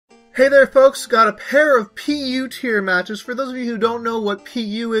Hey there folks, got a pair of PU tier matches. For those of you who don't know what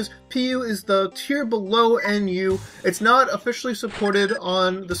PU is the tier below NU. It's not officially supported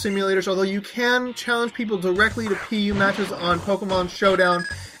on the simulators, although you can challenge people directly to PU matches on Pokemon Showdown.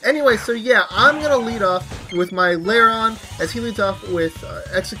 Anyway, so yeah, I'm going to lead off with my Lairon, as he leads off with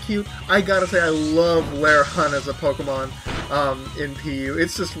Execute. I gotta say, I love Lairon as a Pokemon in PU.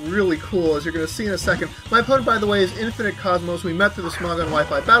 It's just really cool, as you're going to see in a second. My opponent, by the way, is Infinite Cosmos. We met through the Smogon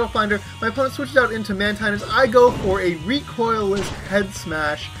Wi-Fi Battle Finder. My opponent switches out into Mantine as I go for a recoilless Head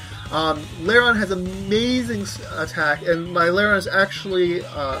Smash. Lairon has amazing attack, and my Lairon is actually,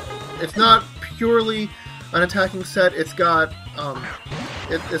 it's not purely an attacking set. It's got,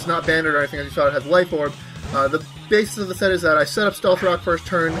 it's not banded or anything, as you saw. It has Life Orb. The basis of the set is that I set up Stealth Rock first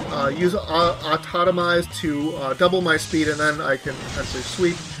turn, use Autotomize to double my speed, and then I can essentially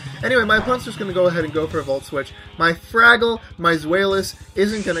sweep. Anyway, my opponent's just going to go ahead and go for a Volt Switch. My Fraggle, my Zweilous,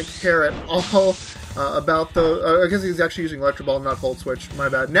 isn't going to care at all about the... I guess he's actually using Electro Ball, not Volt Switch. My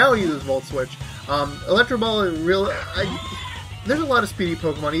bad. Now he uses Volt Switch. Electro Ball is really... there's a lot of speedy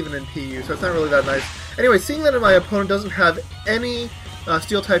Pokemon, even in PU, so it's not really that nice. Anyway, seeing that my opponent doesn't have any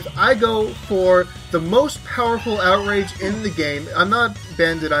Steel types, I go for the most powerful Outrage in the game. I'm not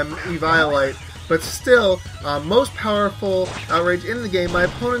Bandit, I'm Eviolite. But still, most powerful Outrage in the game. My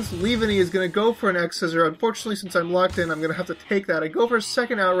opponent's Leavanny is going to go for an X-Scissor. Unfortunately, since I'm locked in, I'm going to have to take that. I go for a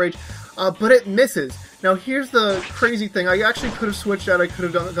second Outrage, but it misses. Now, here's the crazy thing. I actually could have switched out. I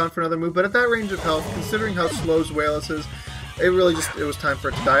could have gone for another move, but at that range of health, considering how slow Zweilous is, it really just, it was time for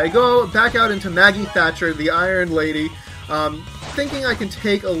it to die. I go back out into Maggie Thatcher, the Iron Lady, thinking I can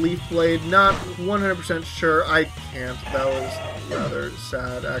take a Leaf Blade. Not 100% sure I can't. That was rather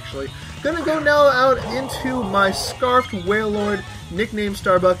sad, actually. Gonna go now out into my Scarfed Wailord, nicknamed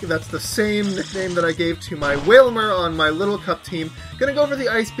Starbuck. That's the same nickname that I gave to my Wailmer on my Little Cup team. Gonna go for the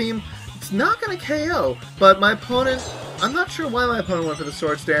Ice Beam. It's not gonna KO, but my opponent, I'm not sure why my opponent went for the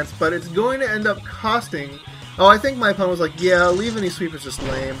Swords Dance, but it's going to end up costing... Oh, I think my opponent was like, yeah, Leavanny Sweep is just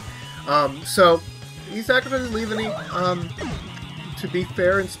lame. So, he sacrifices Leavanny. To be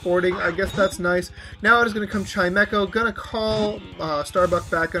fair and sporting, I guess that's nice. Now it is going to come Chimecho. Gonna call Starbuck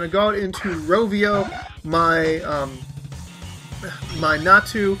back. Gonna go out into Rovio. My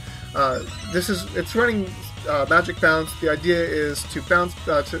Natu. It's running Magic Bounce. The idea is to bounce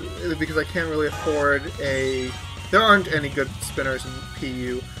because I can't really afford a. There aren't any good spinners in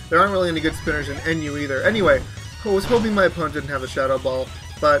PU. There aren't really any good spinners in NU either. Anyway, I was hoping my opponent didn't have a Shadow Ball,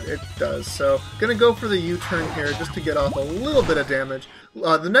 but it does. So, gonna go for the U-turn here just to get off a little bit of damage.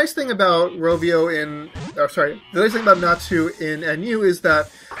 The nice thing about Rovio the nice thing about Natu in NU is that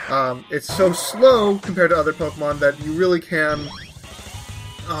it's so slow compared to other Pokemon that you really can,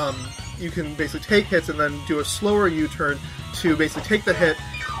 you can basically take hits and then do a slower U-turn to basically take the hit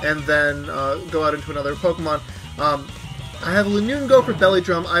and then go out into another Pokemon. I have Lanoon go for Belly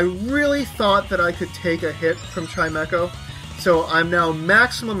Drum. I really thought that I could take a hit from Chimecho. So I'm now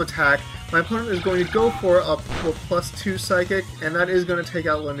maximum attack. My opponent is going to go for a +2 Psychic, and that is going to take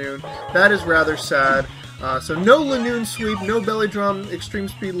out Lanoon. That is rather sad. So no Lanoon Sweep, no Belly Drum, Extreme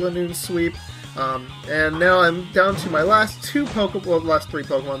Speed Lanoon Sweep. And now I'm down to my last two Pokemon, well, last three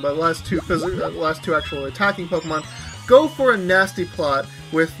Pokemon, but last two actual attacking Pokemon. Go for a Nasty Plot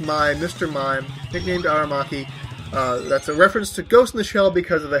with my Mr. Mime, nicknamed Aramaki. That's a reference to Ghost in the Shell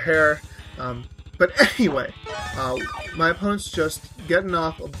because of the hair. But anyway, my opponent's just getting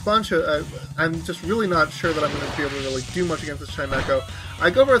off a bunch of... I'm just really not sure that I'm going to be able to really do much against this Chimecho. I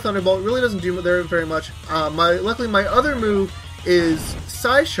go for a Thunderbolt. It really doesn't do there very much. Luckily, my other move is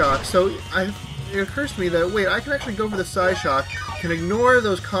Psyshock, so it occurs to me that, wait, I can actually go for the Psyshock, can ignore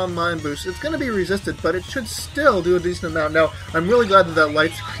those Calm Mind boosts. It's going to be resisted, but it should still do a decent amount. Now, I'm really glad that that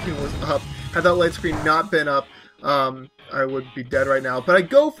light screen was up. Had that light screen not been up, I would be dead right now. But I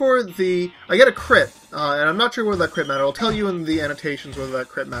go for I get a crit, and I'm not sure whether that crit mattered. I'll tell you in the annotations whether that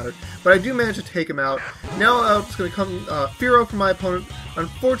crit mattered. But I do manage to take him out. Now it's going to come Fearow from my opponent.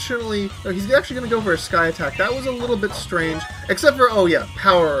 Unfortunately, he's actually going to go for a Sky Attack. That was a little bit strange, except for, oh yeah,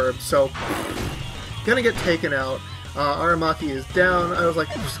 Power Herb. So, gonna get taken out. Aramaki is down. I was like,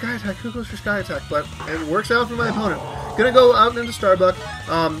 Sky Attack, who goes for Sky Attack? But it works out for my opponent. Gonna go out into Starbuck.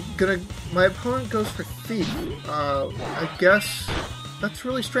 My opponent goes for Thief. I guess that's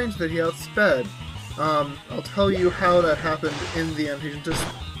really strange that he outsped. I'll tell you how that happened in the annotation. Does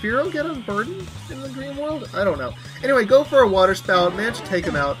Fearow get unburdened in the Dream World? I don't know. Anyway, go for a Water Spout. Manage to take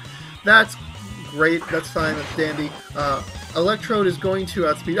him out. That's great. That's fine. That's dandy. Electrode is going to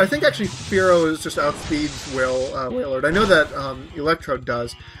outspeed... I think actually Fearow is just outspeeds Wailord. I know that Electrode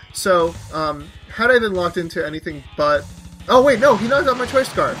does. So, had I been locked into anything but... Oh wait, no, he knocked out my Choice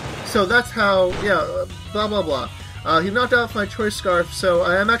Scarf. So that's how, yeah, blah blah blah. He knocked off my choice scarf, so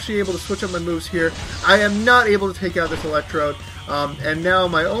I am actually able to switch up my moves here. I am not able to take out this Electrode, and now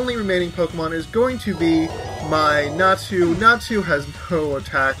my only remaining Pokemon is going to be my Natu. Natu has no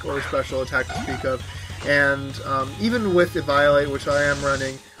attack or special attack to speak of, and even with Eviolite, which I am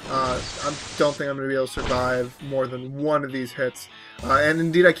running, I don't think I'm going to be able to survive more than one of these hits. And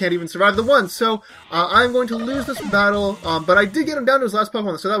indeed, I can't even survive the one, so I'm going to lose this battle, but I did get him down to his last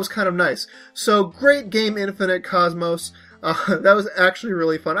Pokemon, so that was kind of nice. So, great game, Infinite Cosmos. That was actually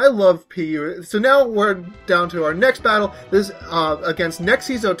really fun. I love PU. So now we're down to our next battle. This is against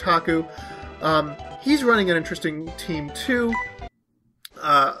NexesOtaku. He's running an interesting team, too.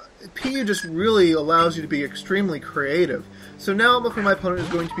 PU just really allows you to be extremely creative. So now for my opponent is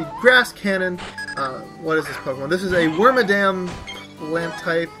going to be Grass Cannon. What is this Pokemon? This is a Wormadam plant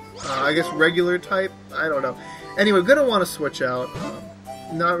type, I guess regular type, I don't know. Anyway, gonna want to switch out.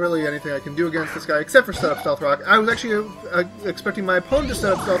 Not really anything I can do against this guy except for set up Stealth Rock. I was actually expecting my opponent to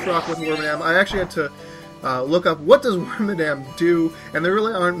set up Stealth Rock with Wormadam. I actually had to look up what does Wormadam do, and there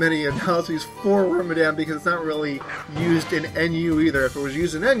really aren't many analyses for Wormadam because it's not really used in NU either. If it was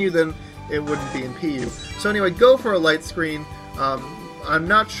used in NU, then it wouldn't be in PU. So anyway, go for a Light Screen. I'm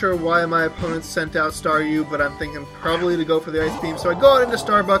not sure why my opponent sent out Staryu, but I'm thinking probably to go for the Ice Beam. So I go out into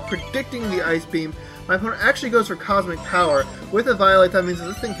Starbuck, predicting the Ice Beam. My opponent actually goes for Cosmic Power. With a Violet, that means that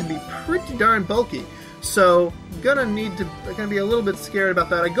this thing can be pretty darn bulky. So, gonna be a little bit scared about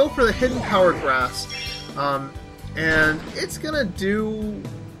that. I go for the Hidden Power Grass, and it's gonna do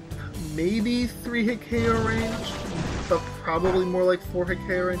maybe 3-hit KO range, but probably more like 4-hit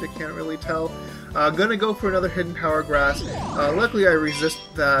KO range. I can't really tell. Gonna go for another Hidden Power Grass. Luckily, I resist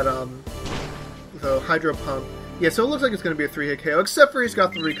that the Hydro Pump. Yeah, so it looks like it's gonna be a 3-hit KO, except for he's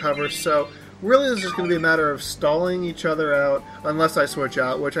got the Recover. So. Really, this is just going to be a matter of stalling each other out, unless I switch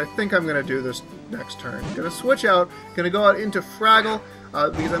out, which I think I'm going to do this next turn. Going to switch out, going to go out into Fraggle,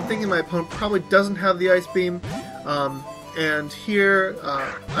 because I'm thinking my opponent probably doesn't have the Ice Beam, and here,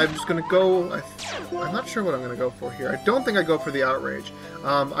 I'm just going to go, I'm not sure what I'm going to go for here. I don't think I go for the Outrage.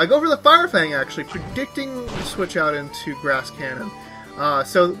 I go for the Fire Fang, actually, predicting the switch out into Grass Cannon.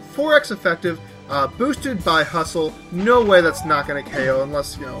 So, 4x effective. Boosted by Hustle, no way that's not going to KO,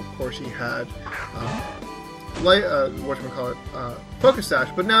 unless, you know, of course he had, Focus Sash.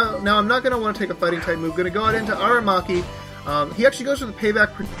 But now I'm not going to want to take a Fighting type move. Going to go out into Aramaki. He actually goes for the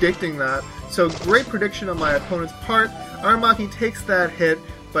Payback, predicting that. So great prediction on my opponent's part. Aramaki takes that hit,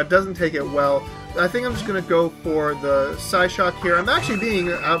 but doesn't take it well. I think I'm just going to go for the Psyshock here. I'm actually being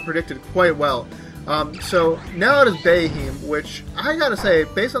out-predicted quite well. So now it is Behemoth, which I gotta say,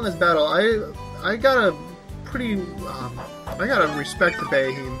 based on this battle, I gotta respect the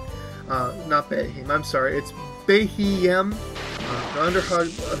Behemoth. Not Behemoth, I'm sorry, it's Behemoth.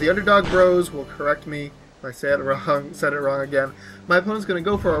 The Underdog Bros will correct me if I said it wrong again. My opponent's gonna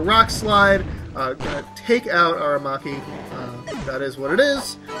go for a Rock Slide, gonna take out Aramaki. That is what it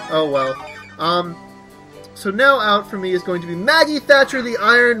is. Oh well. So now out for me is going to be Maggie Thatcher, the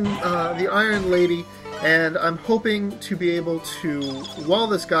Iron Lady, and I'm hoping to be able to wall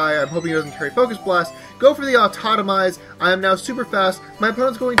this guy. I'm hoping he doesn't carry Focus Blast. Go for the Autotomize. I am now super fast. My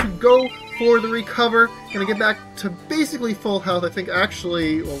opponent's going to go for the Recover. Going to get back to basically full health. I think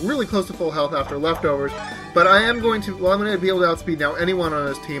actually, well, really close to full health after leftovers. But I am going to, well, I'm going to be able to outspeed now anyone on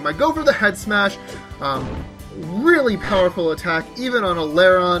his team. I go for the Head Smash. Really powerful attack, even on a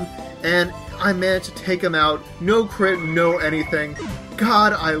Laron, and I managed to take him out. No crit, no anything.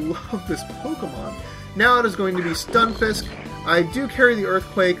 God, I love this Pokemon. Now it is going to be Stunfisk. I do carry the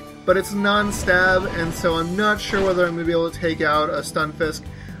Earthquake, but it's non-stab, and so I'm not sure whether I'm going to be able to take out a Stunfisk.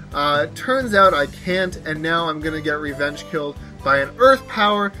 Turns out I can't, and now I'm going to get revenge killed by an Earth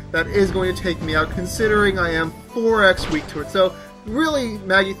Power that is going to take me out, considering I am 4x weak to it. So, really,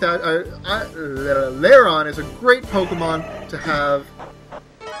 Laron is a great Pokemon to have.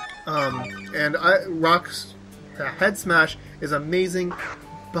 And Rock's Head Smash is amazing,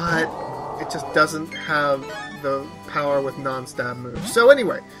 but it just doesn't have the power with non-stab moves. So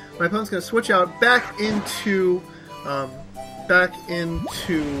anyway, my opponent's going to switch out back into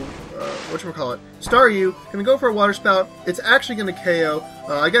Staryu. Going to go for a Water Spout. It's actually going to KO.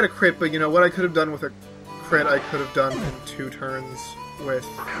 I got a crit, but you know what I could have done with a crit, I could have done in 2 turns with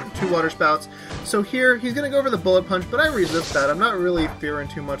 2 Water Spouts. So here, he's going to go for the Bullet Punch, but I resist that. I'm not really fearing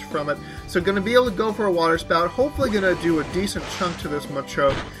too much from it. So going to be able to go for a Water Spout, hopefully going to do a decent chunk to this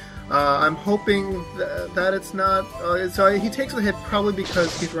Machoke. I'm hoping that it's not... so he takes the hit probably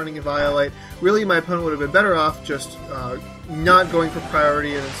because he's running a Violite. Really, my opponent would have been better off just not going for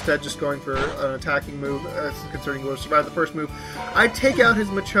priority and instead just going for an attacking move, considering he would have survived the first move. I take out his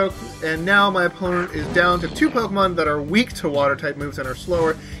Machoke, and now my opponent is down to 2 Pokemon that are weak to Water-type moves and are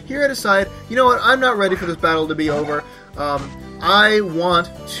slower. Here I decide, you know what, I'm not ready for this battle to be over. I want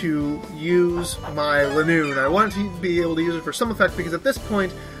to use my Lanoon. I wanted to be able to use it for some effect because at this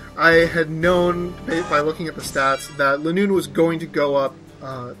point I had known by looking at the stats that Lanoon was going to go up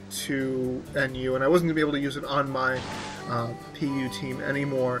to NU, and I wasn't going to be able to use it on my PU team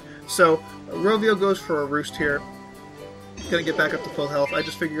anymore. So Rovio goes for a Roost here. Gonna get back up to full health. I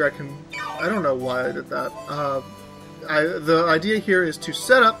just figure I can... I don't know why I did that. The idea here is to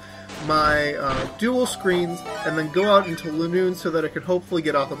set up my dual screens and then go out into Lanoon so that I can hopefully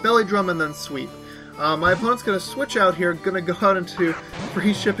get off a Belly Drum and then sweep. My opponent's going to switch out here, going to go out into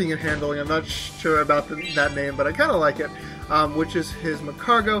free shipping and handling. I'm not sure about that name, but I kind of like it, which is his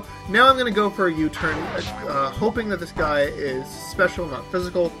Macargo. Now I'm going to go for a U-turn, hoping that this guy is special, not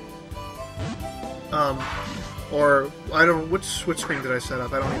physical. Or, I don't... Which screen did I set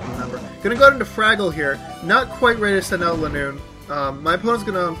up? I don't even remember. Going to go out into Fraggle here, not quite ready to send out Lanoon. My opponent's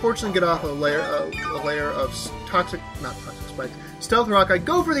going to unfortunately get off a layer of not toxic spikes, Stealth Rock. I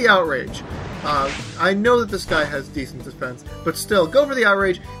go for the Outrage. I know that this guy has decent defense, but still, go for the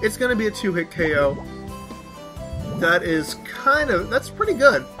Outrage. It's going to be a 2-hit KO. That is that's pretty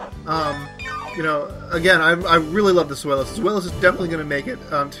good. You know, again, I really love the Zweilous. Zweilous is definitely going to make it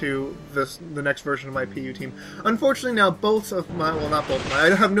onto the next version of my PU team. Unfortunately, now both of my, well, not both of my,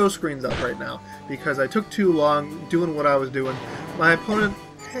 I have no screens up right now because I took too long doing what I was doing. My opponent,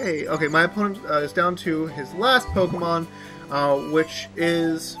 my opponent is down to his last Pokemon, which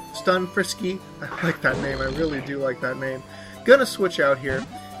is Stun Frisky. I like that name. I really do like that name. Gonna switch out here.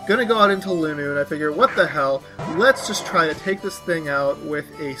 Gonna go out into Lanoon. I figure, what the hell? Let's just try to take this thing out with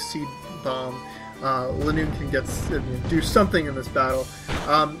a Seed Bomb. Lanoon can do something in this battle.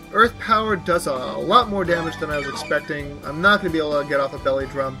 Earth Power does a lot more damage than I was expecting. I'm not going to be able to get off a Belly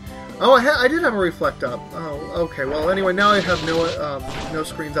Drum. Oh, I did have a Reflect up. Oh, okay. Well, anyway, now I have no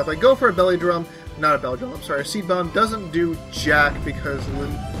screens up. I go for a Belly Drum. Not a Belly Drum, I'm sorry. A Seed Bomb doesn't do jack because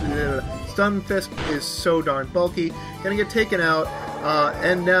Stun Fist is so darn bulky. Gonna get taken out.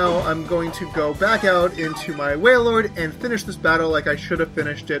 And now I'm going to go back out into my Wailord and finish this battle like I should have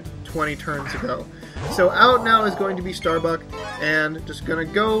finished it 20 turns ago. So out now is going to be Starbuck, and just going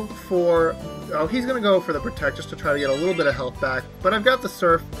to go for... Oh, he's going to go for the Protect just to try to get a little bit of health back. But I've got the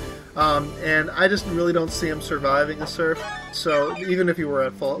Surf, and I just really don't see him surviving the Surf. So even if he were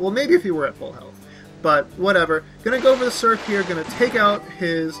at full... Well, maybe if he were at full health. But whatever. Gonna go for the Surf here, gonna take out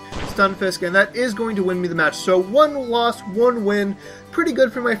his Stunfisk, and that is going to win me the match. So 1 loss, 1 win. Pretty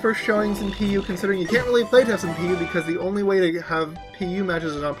good for my first showings in PU, considering you can't really play test in PU because the only way to have PU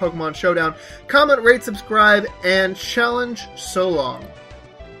matches is on Pokemon Showdown. Comment, rate, subscribe, and challenge so long.